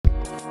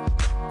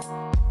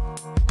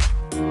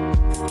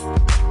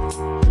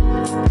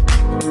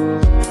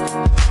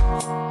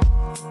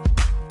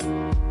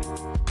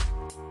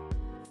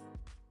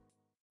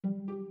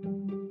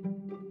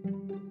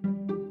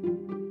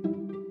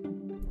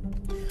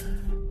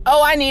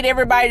Oh, I need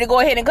everybody to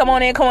go ahead and come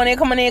on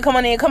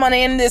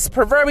in this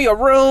proverbial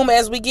room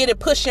as we get it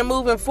pushing,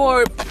 moving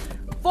forward,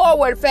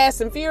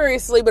 fast and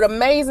furiously, but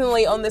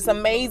amazingly on this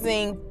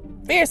amazing,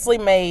 fiercely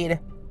made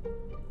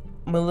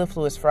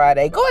Mellifluous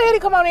Friday. Go ahead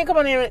and come on in.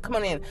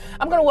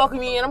 I'm going to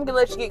welcome you in. I'm going to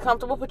let you get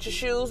comfortable. Put your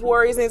shoes,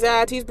 worries,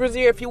 anxieties,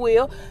 brassiere, if you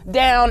will,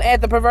 down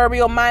at the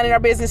proverbial Minding Our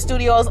Business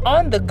Studios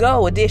on the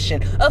go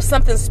edition of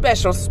something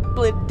special,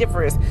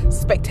 splendiferous,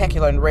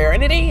 spectacular, and rare.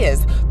 And it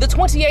is the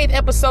 28th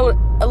episode,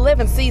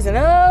 11th season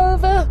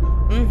of...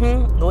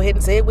 Go ahead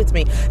and say it with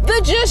me.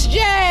 The Just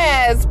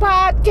Jazz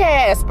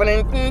Podcast.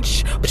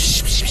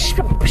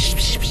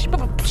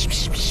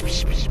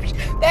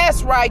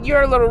 That's right.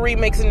 You're a little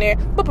remix in there.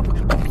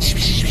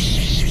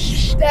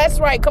 That's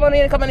right. Come on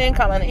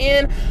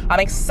in. I'm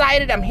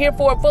excited. I'm here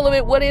for it. Full of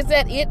it. What is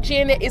that?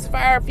 Jen, it's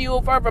fire,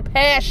 fuel, fervor,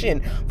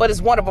 passion for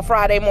this wonderful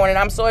Friday morning.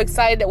 I'm so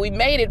excited that we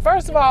made it.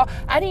 First of all,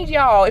 I need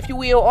y'all, if you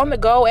will, on the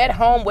go, at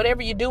home,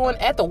 whatever you're doing,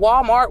 at the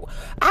Walmart.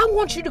 I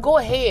want you to go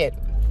ahead.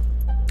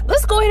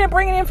 Let's go ahead and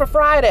bring it in for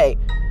Friday.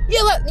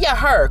 Yeah,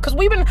 her. Because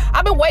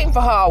I've been waiting for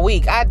her all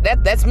week.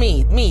 That's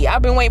me.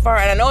 I've been waiting for her,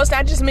 and I know it's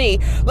not just me.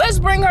 Let's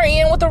bring her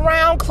in with a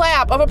round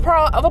clap of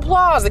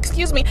applause.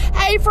 Excuse me.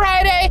 Hey,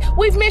 Friday,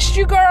 we've missed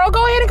you, girl.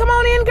 Go ahead and come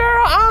on in,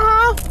 girl.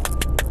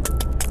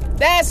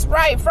 That's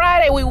right,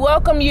 Friday, we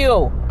welcome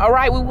you. All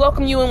right, we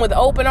welcome you in with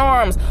open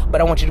arms. But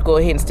I want you to go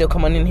ahead and still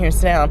come on in here and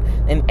sit down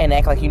and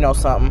act like you know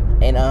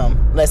something.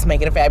 And let's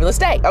make it a fabulous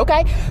day,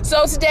 okay?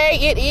 So today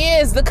it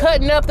is the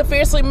cutting up, the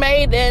fiercely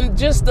made, and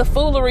just the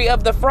foolery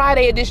of the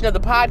Friday edition of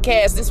the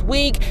podcast. This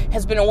week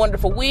has been a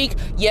wonderful week,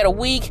 yet a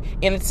week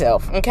in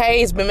itself,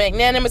 okay? It's been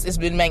magnanimous, it's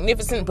been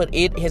magnificent, but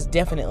it has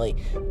definitely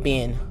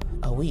been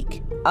a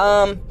week.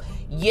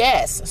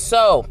 Yes,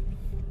 so...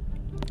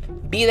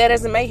 be that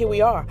as it may, here we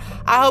are.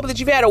 I hope that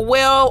you've had a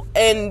well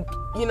and,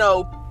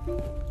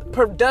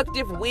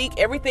 productive week.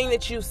 Everything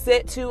that you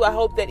set to, I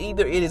hope that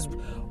either it is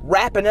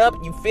wrapping up,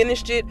 you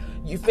finishing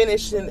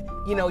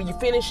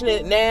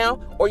it now,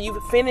 or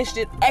you've finished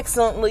it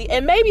excellently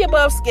and maybe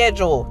above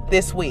schedule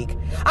this week.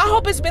 I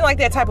hope it's been like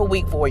that type of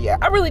week for you.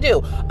 I really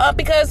do.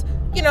 Because,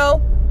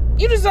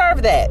 you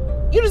deserve that.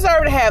 You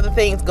deserve to have the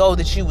things go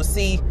that you would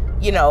see,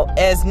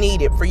 as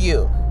needed for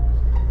you.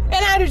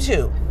 And I do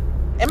too.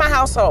 In my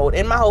household,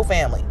 in my whole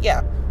family.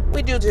 Yeah,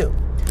 we do too.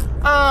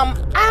 I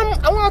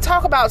want to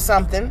talk about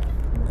something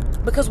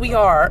because we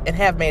are and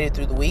have made it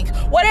through the week.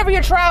 Whatever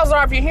your trials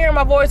are, if you're hearing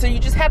my voice or you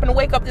just happen to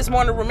wake up this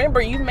morning,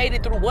 remember you've made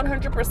it through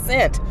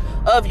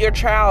 100% of your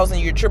trials and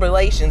your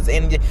tribulations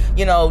and,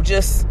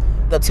 just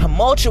the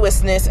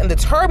tumultuousness and the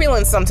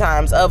turbulence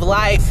sometimes of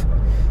life.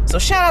 So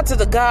shout out to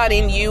the God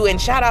in you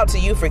and shout out to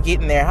you for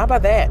getting there. How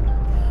about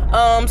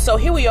that? So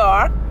here we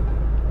are.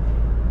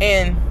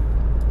 And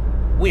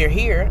we're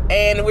here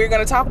and we're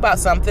going to talk about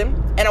something,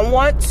 and I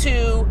want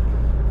to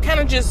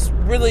kind of just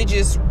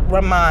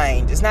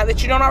remind. It's not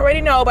that you don't already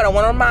know, but I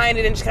want to remind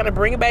it and just kind of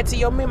bring it back to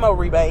your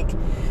memory bank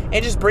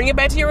and just bring it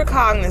back to your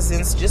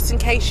recognizance just in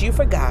case you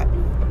forgot.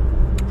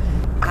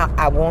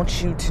 I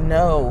want you to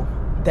know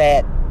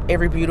that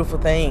every beautiful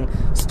thing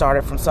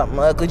started from something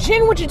ugly.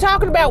 Jen, what you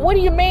talking about? What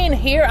do you mean?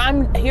 Here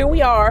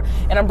we are,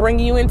 and I'm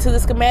bringing you into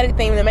the schematic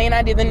theme, the main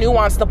idea, the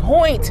nuance, the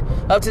point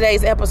of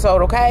today's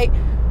episode, okay?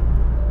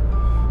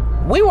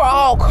 We were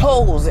all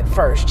coals at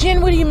first.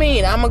 Jen, what do you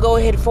mean? I'm going to go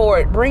ahead for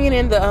it. Bringing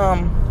in the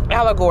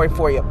allegory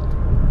for you.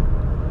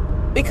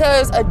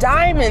 Because a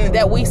diamond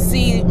that we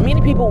see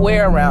many people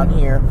wear around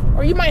here,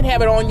 or you might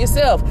have it on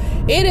yourself,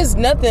 it is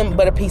nothing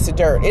but a piece of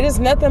dirt. It is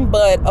nothing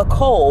but a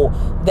coal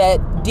that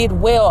did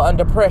well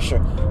under pressure.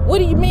 What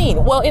do you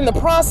mean? Well, in the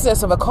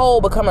process of a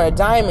coal becoming a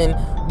diamond,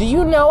 do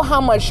you know how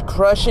much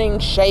crushing,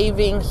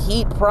 shaving,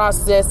 heat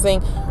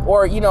processing,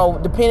 or,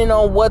 depending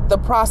on what the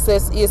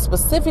process is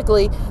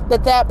specifically,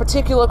 that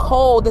particular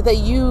coal that they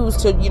use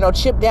to,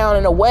 chip down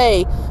in a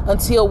way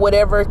until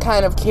whatever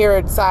kind of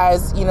carat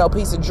size,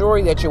 piece of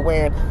jewelry that you're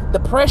wearing, the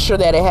pressure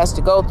that it has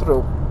to go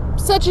through.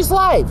 Such is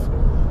life.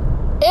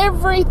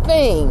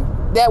 Everything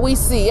that we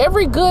see,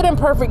 every good and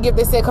perfect gift,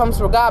 they say, comes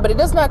from God, but it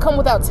does not come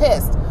without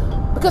test.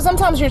 Because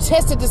sometimes you're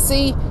tested to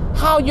see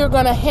how you're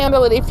going to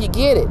handle it if you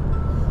get it.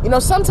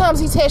 Sometimes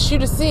he tests you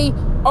to see,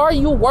 are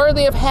you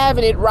worthy of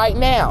having it right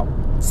now?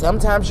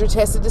 Sometimes you're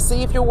tested to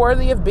see if you're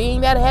worthy of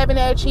being that, having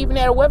that, achieving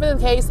that, or whatever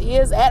the case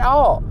is at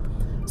all.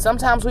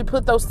 Sometimes we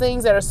put those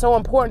things that are so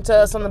important to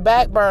us on the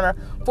back burner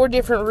for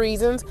different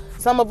reasons.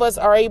 Some of us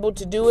are able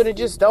to do it and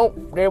just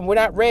we're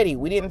not ready.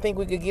 We didn't think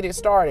we could get it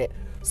started.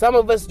 Some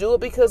of us do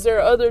it because there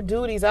are other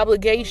duties,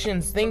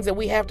 obligations, things that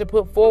we have to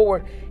put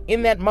forward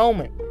in that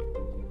moment.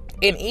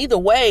 In either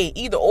way,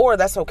 either or,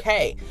 that's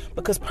okay.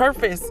 Because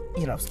purpose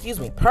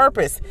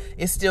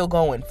is still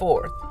going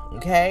forth.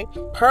 Okay?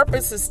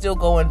 Purpose is still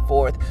going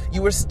forth.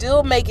 You are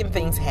still making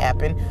things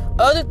happen.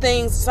 Other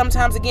things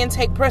sometimes, again,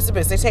 take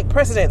precedence. They take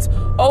precedence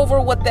over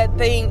what that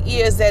thing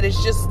is that is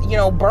just,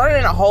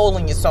 burning a hole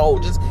in your soul.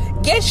 Just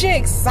get you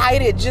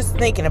excited just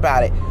thinking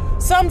about it.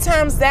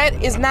 sometimes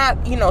that is not,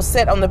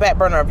 set on the back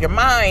burner of your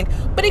mind,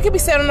 but it could be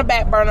set on the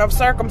back burner of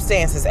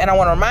circumstances. And I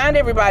want to remind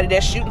everybody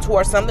that's shooting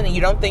towards something and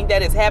you don't think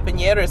that it's happened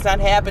yet, or it's not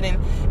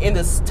happening in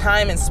this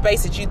time and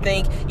space that you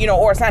think,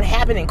 or it's not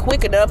happening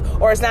quick enough,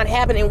 or it's not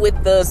happening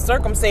with the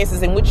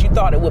circumstances in which you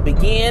thought it would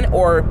begin,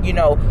 or,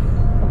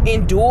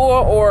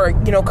 endure, or,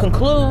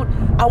 conclude.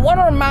 I want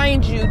to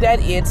remind you that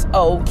it's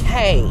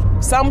okay.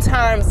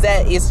 Sometimes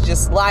that is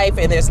just life,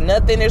 and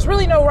there's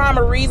really no rhyme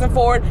or reason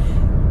for it.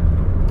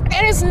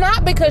 And it's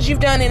not because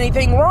you've done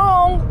anything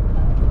wrong.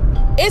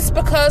 It's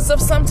because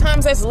of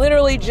sometimes that's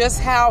literally just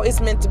how it's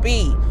meant to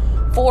be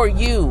for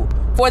you,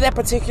 for that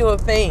particular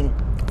thing,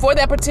 for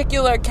that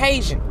particular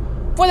occasion,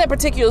 for that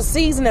particular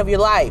season of your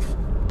life.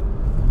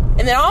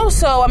 And then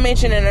also, I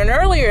mentioned in an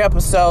earlier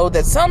episode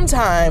that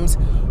sometimes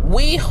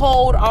we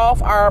hold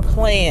off our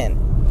plan.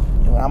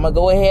 And I'm going to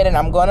go ahead and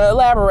I'm going to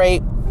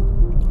elaborate.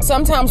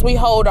 Sometimes we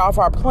hold off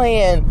our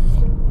plan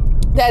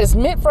that is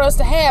meant for us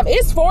to have.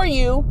 It's for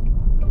you.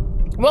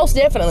 Most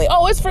definitely.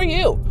 Oh, it's for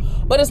you.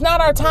 But it's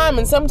not our time.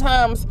 And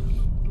sometimes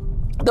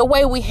the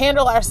way we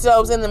handle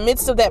ourselves in the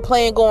midst of that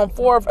plan going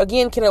forth,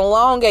 again, can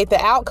elongate the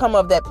outcome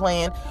of that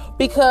plan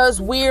because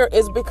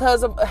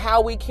of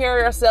how we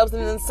carry ourselves.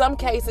 And in some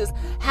cases,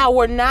 how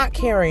we're not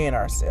carrying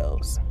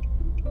ourselves.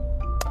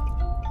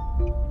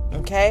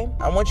 Okay?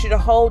 I want you to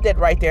hold that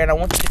right there. And I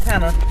want you to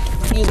kind of,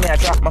 I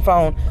dropped my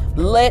phone.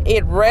 Let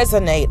it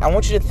resonate. I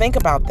want you to think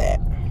about that.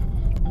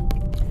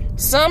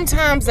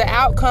 Sometimes the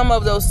outcome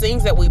of those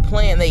things that we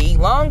plan, they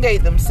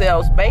elongate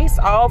themselves based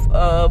off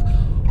of,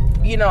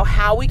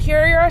 how we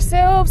carry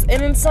ourselves.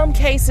 And in some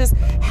cases,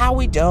 how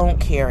we don't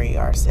carry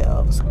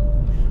ourselves.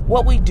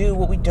 What we do,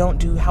 what we don't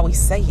do, how we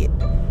say it.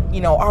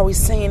 Are we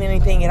saying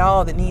anything at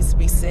all that needs to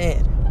be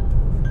said?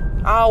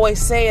 I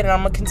always say it, and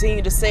I'm going to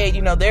continue to say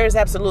it. There's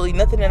absolutely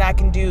nothing that I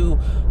can do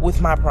with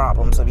my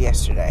problems of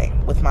yesterday,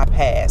 with my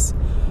past.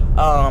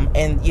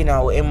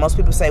 And most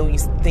people say when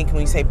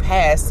you say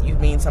past, you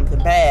mean something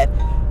bad.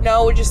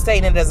 No, we're just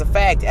stating it as a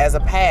fact, as a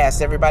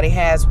past. Everybody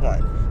has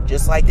one.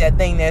 Just like that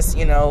thing that's,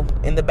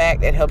 in the back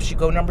that helps you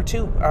go number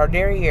 2, our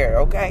derriere,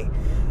 okay?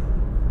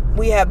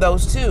 We have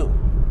those too.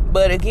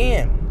 But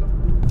again,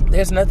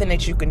 there's nothing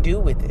that you can do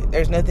with it.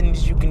 There's nothing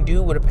that you can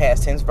do with a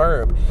past tense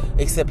verb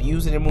except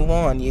use it and move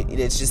on.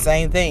 It's the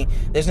same thing.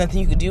 There's nothing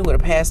you can do with a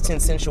past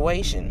tense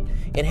situation.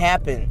 It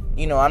happened.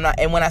 I'm not,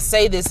 and when I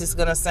say this, it's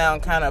going to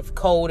sound kind of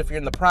cold if you're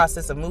in the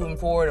process of moving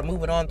forward or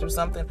moving on through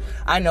something.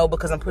 I know,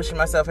 because I'm pushing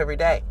myself every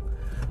day.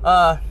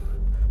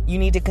 You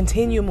need to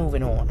continue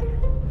moving on.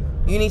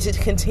 You need to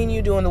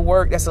continue doing the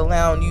work that's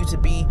allowing you to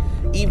be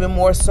even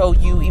more so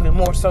you, even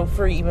more so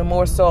free, even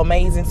more so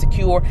amazing,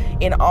 secure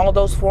in all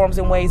those forms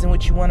and ways in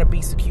which you want to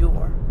be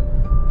secure.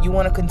 You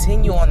want to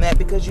continue on that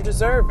because you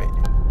deserve it.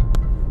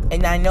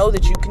 And I know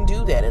that you can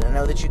do that, and I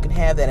know that you can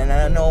have that, and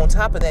I know on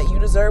top of that, you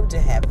deserve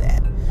to have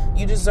that.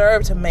 You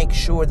deserve to make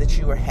sure that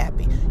you are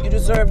happy. You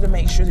deserve to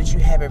make sure that you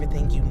have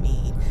everything you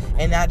need.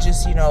 And not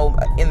just, in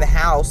the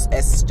house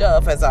as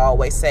stuff, as I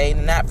always say,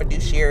 not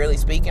fiduciarily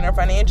speaking or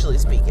financially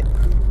speaking,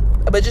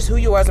 but just who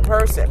you are as a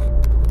person.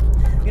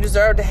 You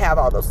deserve to have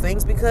all those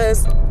things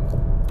because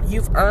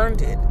you've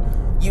earned it.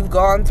 You've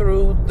gone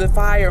through the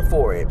fire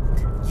for it.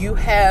 You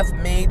have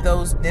made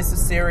those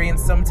necessary and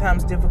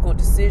sometimes difficult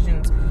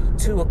decisions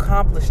to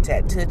accomplish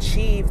that, to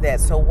achieve that.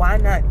 So why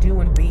not do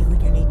and be who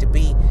you need to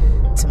be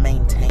to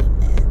maintain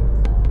that?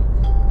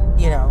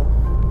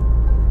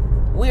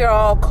 We are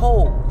all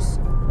Coles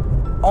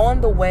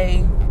on the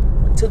way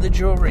to the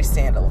jewelry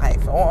stand of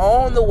life,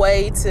 on the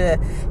way to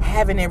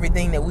having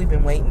everything that we've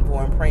been waiting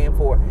for and praying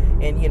for,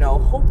 and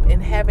hope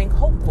and having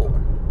hope for,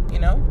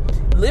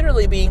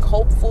 literally being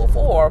hopeful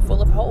for,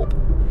 full of hope.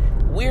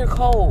 We're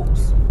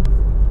Coles,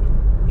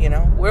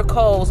 we're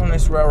Coles on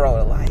this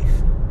railroad of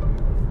life,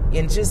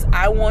 and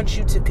I want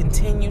you to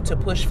continue to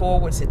push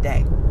forward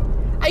today.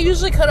 I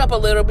usually cut up a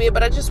little bit,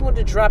 but I just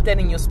wanted to drop that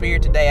in your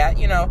spirit today.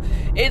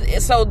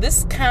 So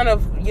this kind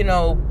of,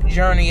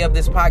 journey of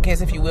this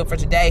podcast, if you will, for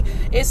today,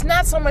 it's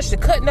not so much the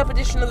cutting up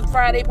edition of the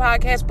Friday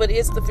podcast, but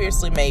it's the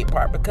Fiercely Made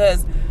part,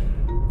 because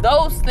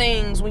those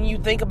things, when you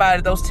think about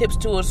it, those tips,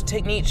 tools,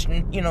 techniques, I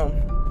don't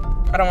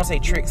want to say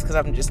tricks because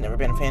I've just never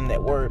been a fan of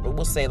that word, but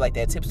we'll say like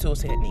that, tips,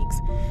 tools, techniques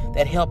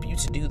that help you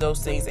to do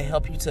those things, that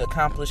help you to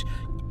accomplish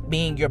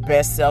being your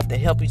best self, that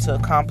help you to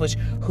accomplish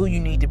who you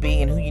need to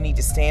be and who you need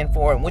to stand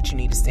for and what you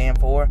need to stand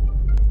for.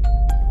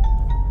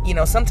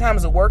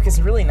 Sometimes the work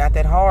is really not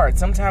that hard.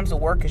 Sometimes the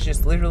work is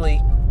just literally,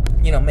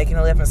 making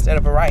a left instead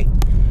of a right.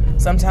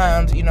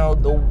 Sometimes,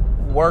 the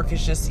work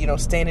is just,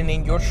 standing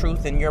in your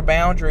truth and your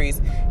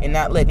boundaries and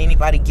not letting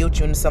anybody guilt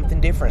you into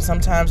something different.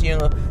 Sometimes,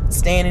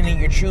 standing in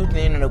your truth,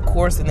 and of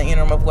course, in the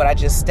interim of what I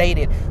just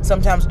stated,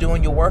 sometimes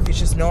doing your work is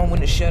just knowing when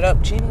to shut up.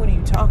 Gene, what are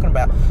you talking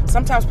about?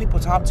 Sometimes people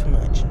talk too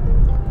much.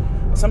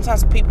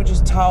 Sometimes people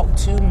just talk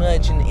too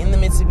much, and in the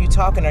midst of you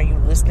talking, are you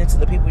listening to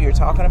the people you're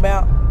talking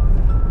about?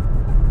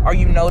 Are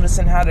you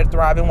noticing how they're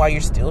thriving while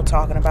you're still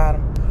talking about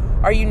them?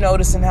 Are you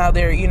noticing how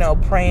they're,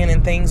 praying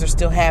and things are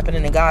still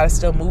happening and God is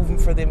still moving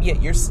for them,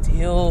 yet you're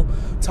still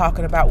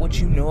talking about what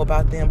you know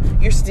about them?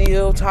 You're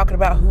still talking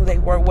about who they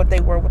were, what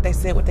they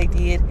said, what they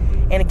did.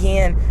 And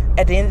again,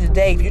 at the end of the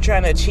day, if you're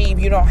trying to achieve,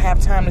 you don't have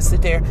time to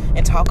sit there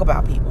and talk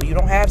about people. You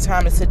don't have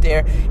time to sit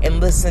there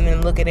and listen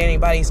and look at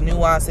anybody's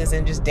nuances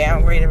and just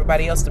downgrade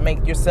everybody else to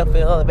make yourself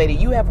feel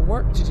elevated. You have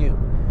work to do.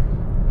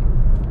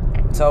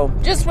 So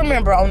just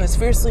remember, on this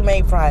Fiercely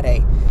Made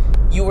Friday,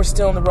 you are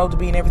still on the road to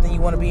being everything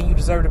you want to be and you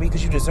deserve to be,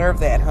 because you deserve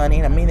that, honey.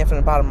 And I mean that from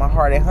the bottom of my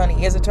heart. And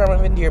honey is a term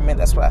of endearment.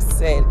 That's what I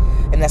said.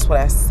 And that's what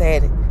I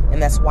said.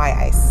 And that's why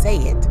I say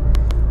it.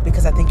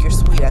 Because I think you're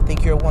sweet. I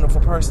think you're a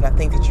wonderful person. I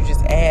think that you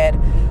just add,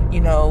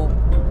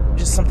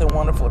 just something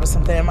wonderful to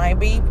something that might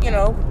be,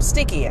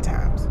 sticky at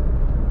times.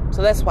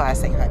 So that's why I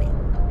say honey.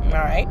 All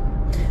right?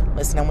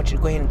 Listen, I want you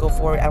to go ahead and go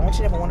for it. I want you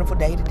to have a wonderful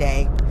day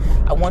today.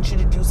 I want you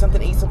to do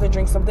something, eat something,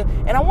 drink something.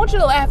 And I want you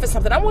to laugh at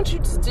something. I want you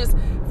to just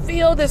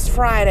feel this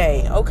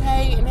Friday,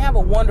 okay? And have a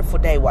wonderful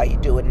day while you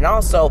do it. And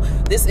also,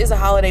 this is a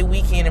holiday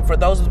weekend. And for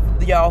those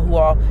of y'all who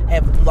all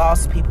have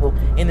lost people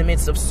in the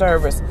midst of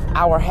service,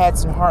 our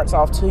hats and hearts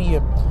off to you.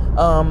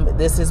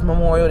 This is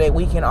Memorial Day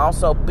weekend.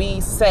 Also,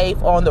 be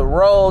safe on the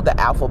road. The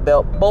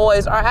Alphabet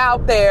Boys are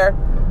out there.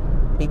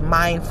 Be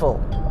mindful,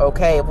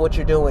 okay, of what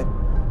you're doing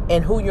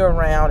and who you're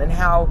around and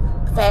how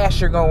fast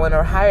you're going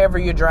or however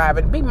you're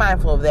driving. Be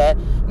mindful of that.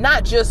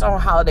 Not just on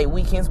holiday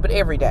weekends, but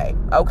every day,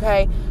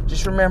 okay?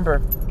 Just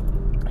remember,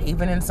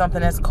 even in something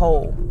that's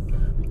cold,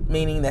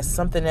 meaning that's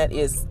something that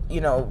is,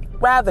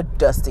 rather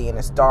dusty and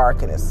it's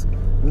dark and it's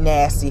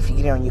nasty if you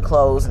get it on your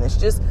clothes and it's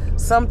just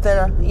something,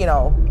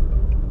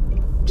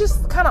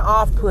 just kind of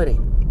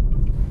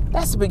off-putting.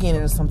 That's the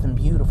beginning of something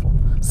beautiful.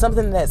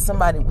 Something that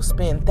somebody will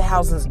spend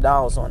thousands of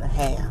dollars on to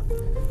have.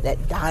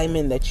 That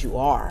diamond that you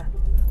are.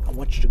 I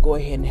want you to go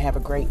ahead and have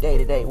a great day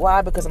today.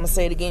 Why? Because I'm going to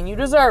say it again. You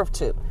deserve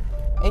to.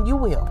 And you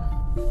will.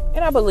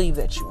 And I believe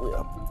that you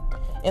will.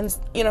 And,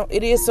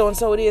 it is so and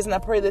so it is. And I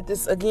pray that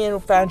this, again,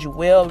 finds you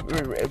well.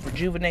 It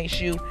rejuvenates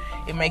you.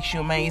 It makes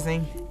you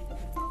amazing.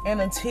 And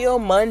until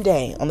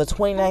Monday on the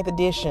 29th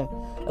edition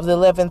of the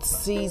 11th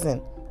season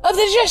of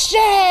the Just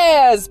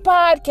Jazz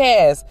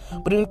podcast.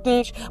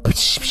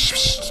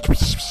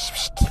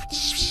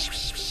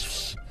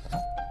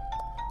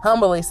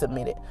 Humbly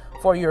submitted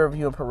for your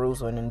review and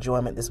perusal and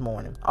enjoyment this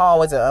morning.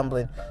 Always a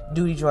humbling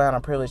duty, joy, and a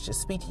privilege to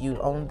speak to you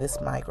on this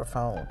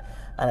microphone.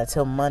 And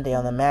until Monday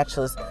on the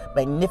matchless,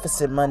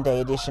 magnificent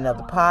Monday edition of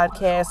the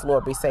podcast,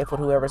 Lord, be safe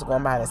with whoever's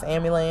going by this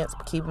ambulance.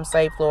 Keep them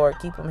safe, Lord.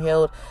 Keep them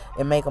healed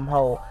and make them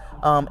whole.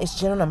 It's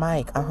Jen on the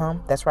mic.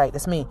 That's right.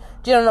 That's me.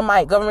 Jen on the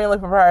mic.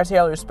 Governmentally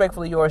proprietarily,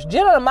 respectfully yours.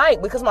 Jen on the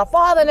mic, because my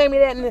father named me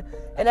that,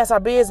 and that's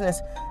our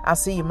business. I'll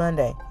see you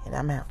Monday, and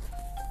I'm out.